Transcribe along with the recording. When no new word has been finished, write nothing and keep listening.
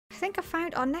think I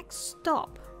found our next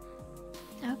stop.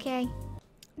 Okay.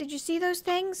 Did you see those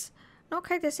things? Not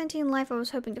quite the sentient life I was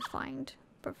hoping to find.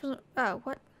 But for, oh,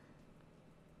 what?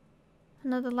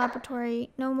 Another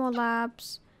laboratory. No more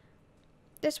labs.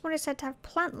 This one is said to have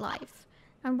plant life.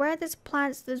 And where there's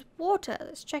plants, there's water.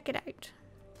 Let's check it out.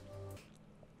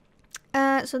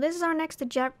 So this is our next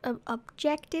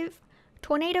objective.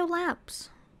 Tornado labs.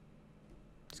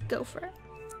 Let's go for it.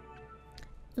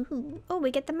 Ooh. Oh,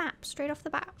 we get the map straight off the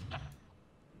bat.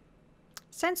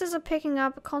 Sensors are picking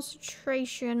up a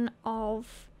concentration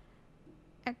of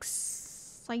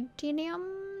excitinium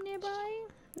nearby.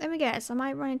 Let me guess, I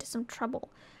might run into some trouble.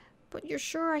 But you're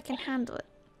sure I can handle it?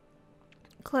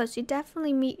 Close, you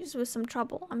definitely meet with some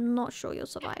trouble. I'm not sure you'll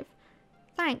survive.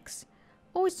 Thanks.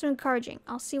 Always so encouraging.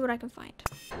 I'll see what I can find.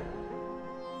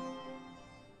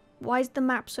 Why is the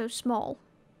map so small?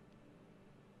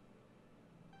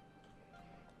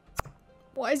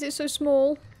 Why is it so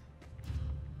small?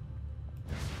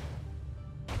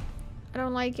 I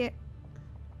don't like it.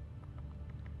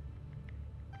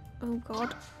 Oh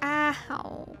god. Ah,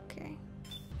 okay.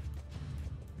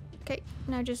 Okay,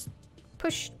 now just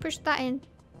push that in.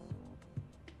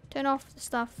 Turn off the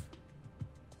stuff.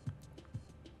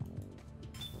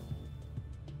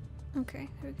 Okay,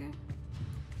 here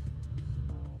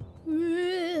we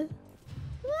go.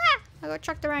 I got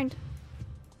chucked around.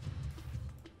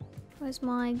 Where's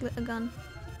my glitter gun?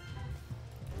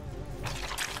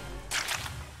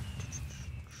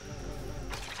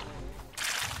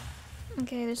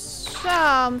 Okay, there's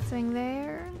something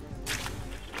there.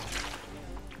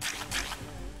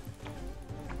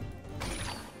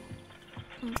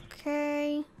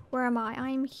 Okay, where am I?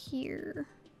 I'm here.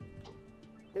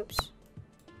 Oops.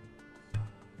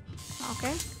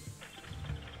 Okay.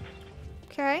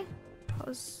 Okay. That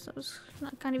was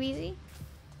not kind of easy.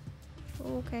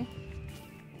 Okay.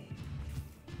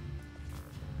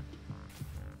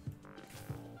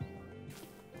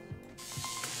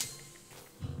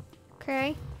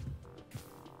 Okay.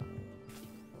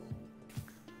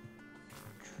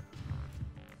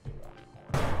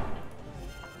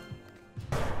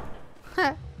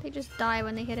 They just die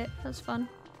when they hit it. That's fun.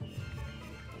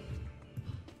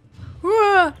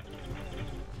 Oh,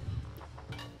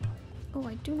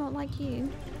 I do not like you.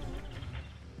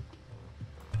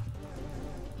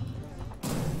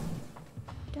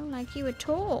 Don't like you at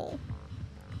all.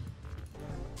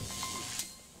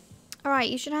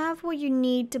 Alright, you should have what you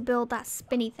need to build that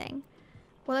spinny thing.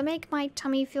 Will it make my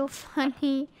tummy feel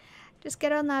funny? Just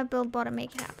get on that build bot and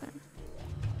make it happen.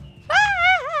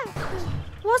 Ah!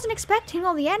 Wasn't expecting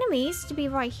all the enemies to be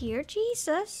right here.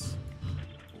 Jesus.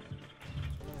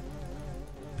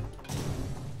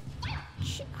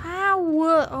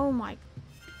 Ow! Oh my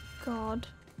god.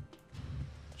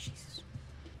 Jesus.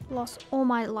 Lost all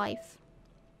my life.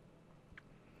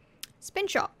 Spin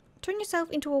shot. Turn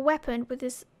yourself into a weapon with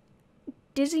this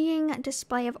dizzying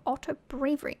display of Otter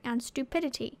bravery and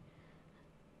stupidity.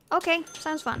 Okay,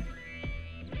 sounds fun.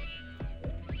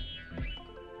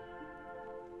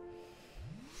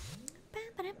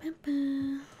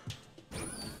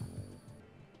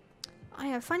 I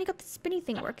have finally got the spinny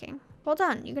thing working. Well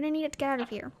done, you're gonna need it to get out of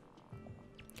here.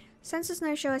 Sensors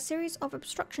now show a series of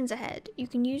obstructions ahead. You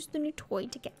can use the new toy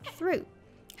to get through.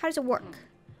 How does it work?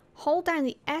 Hold down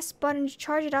the S button to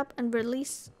charge it up and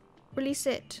release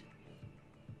it.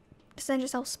 To send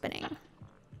yourself spinning.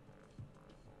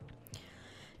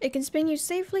 It can spin you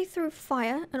safely through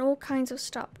fire and all kinds of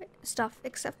stuff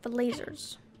except for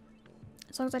lasers.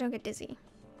 As long as I don't get dizzy.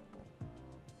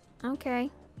 Okay.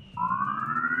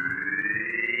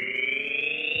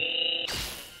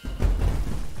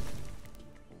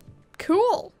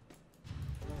 Cool.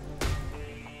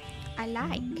 I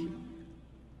like.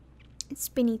 It's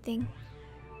spinny thing.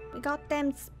 We got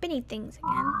them spinny things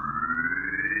again.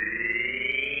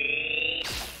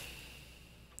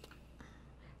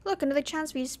 Look, another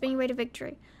chance for you to spin your way to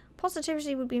victory.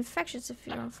 Positivity would be infectious if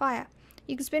you're on fire.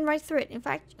 You can spin right through it. In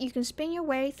fact, you can spin your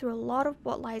way through a lot of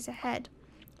what lies ahead.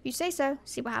 If you say so,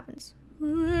 see what happens.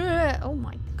 Oh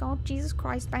my god, Jesus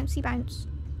Christ, bouncy bounce.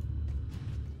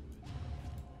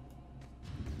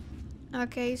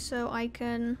 Okay, so I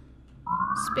can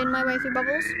spin my way through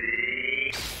bubbles.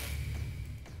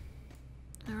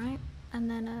 Alright, and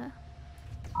then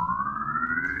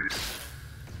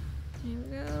here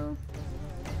we go.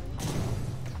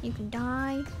 You can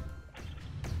die.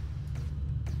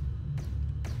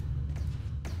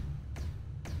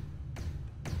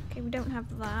 Okay, we don't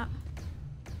have that.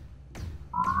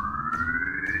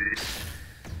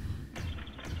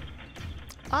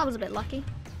 Oh, that was a bit lucky.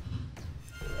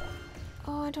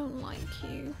 Oh, I don't like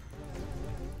you.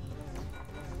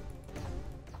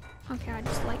 Okay, I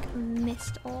just like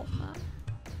missed all of that.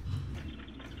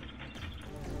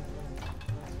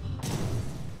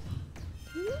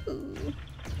 Ooh.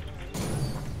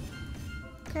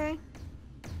 Okay.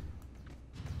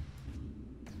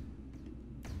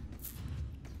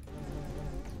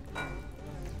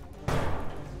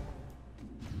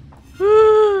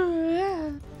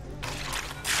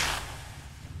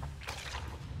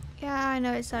 Yeah, I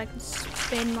know it said I can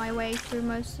spin my way through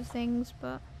most of the things,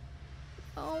 but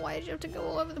oh, why did you have to go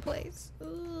all over the place?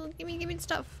 Ooh, give me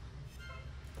stuff.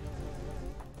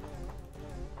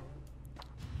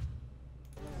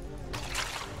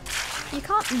 You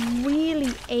can't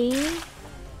really aim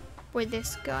with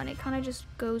this gun. It kind of just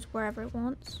goes wherever it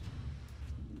wants.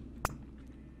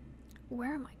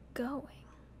 Where am I going?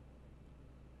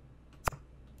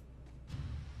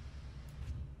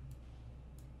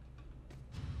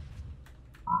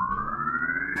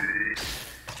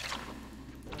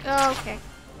 Oh, okay.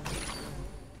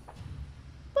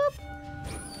 Boop.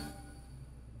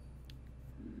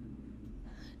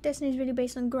 Destiny's really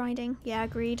based on grinding. Yeah,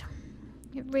 agreed.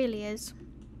 It really is.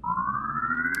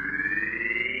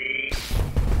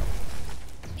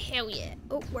 Hell yeah.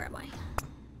 Oh, where am I?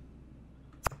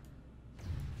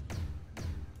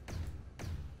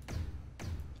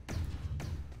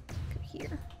 Go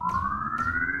here.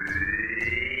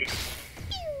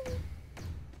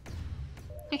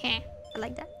 Okay, I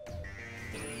like that.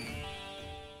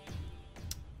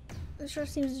 It sure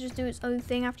seems to just do its own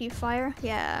thing after you fire.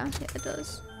 Yeah, it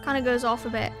does. Kind of goes off a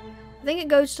bit. I think it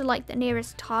goes to like the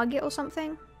nearest target or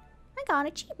something. I got an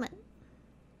achievement.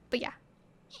 But yeah.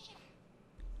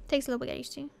 Takes a little bit to get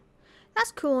used to.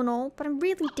 That's cool and all, but I'm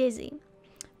really dizzy.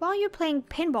 While you're playing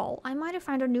pinball, I might have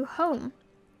found a new home.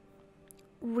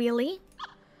 Really?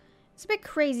 It's a bit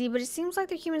crazy, but it seems like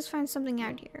the humans found something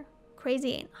out here.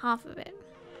 Crazy ain't half of it.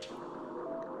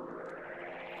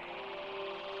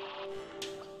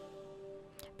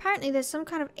 Apparently there's some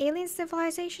kind of alien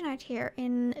civilization out here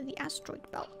in the asteroid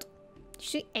belt. Did you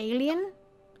see alien?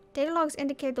 Data logs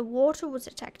indicate the water was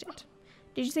detected.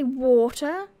 Did you say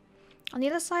water? On the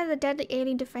other side of the deadly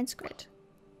alien defense grid.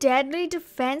 Deadly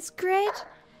defense grid?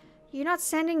 You're not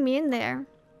sending me in there.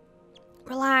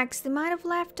 Relax, they might have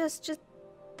left us just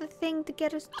the thing to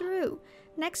get us through.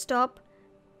 Next stop,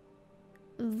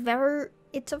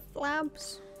 it's a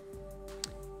flabs.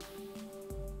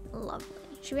 Lovely.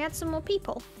 Should we add some more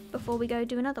people before we go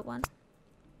do another one?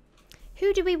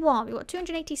 Who do we want? We got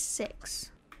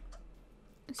 286.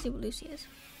 Let's see what Lucy is.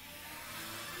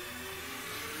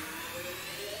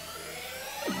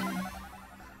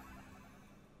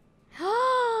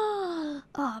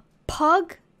 A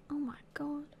pug? Oh my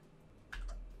god.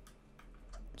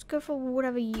 Let's go for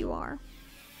whatever you are.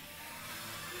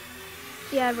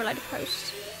 Yeah, I'd like to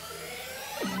post.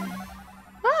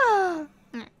 Ah!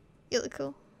 You look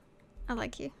cool. I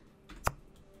like you.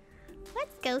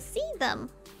 Let's go see them.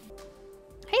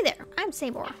 Hey there, I'm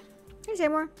Seymour. Hey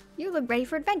Seymour, you look ready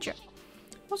for adventure.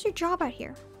 What's your job out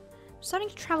here? I'm starting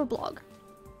a travel blog.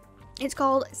 It's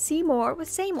called See More with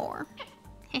Seymour.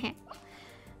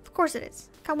 Of course it is.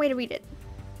 Can't wait to read it.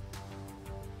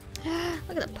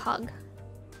 Look at the pug.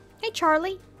 Hey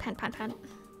Charlie. Pant, pant, pant.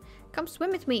 Come swim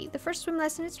with me. The first swim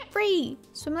lesson is free.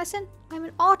 Swim lesson? I'm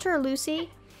an otter, Lucy.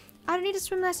 I don't need a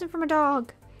swim lesson from a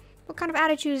dog. What kind of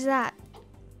attitude is that?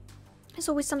 There's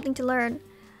always something to learn.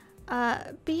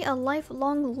 Be a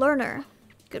lifelong learner.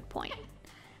 Good point.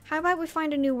 How about we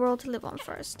find a new world to live on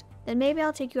first? Then maybe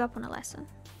I'll take you up on a lesson.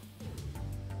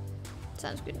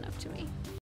 Sounds good enough to me.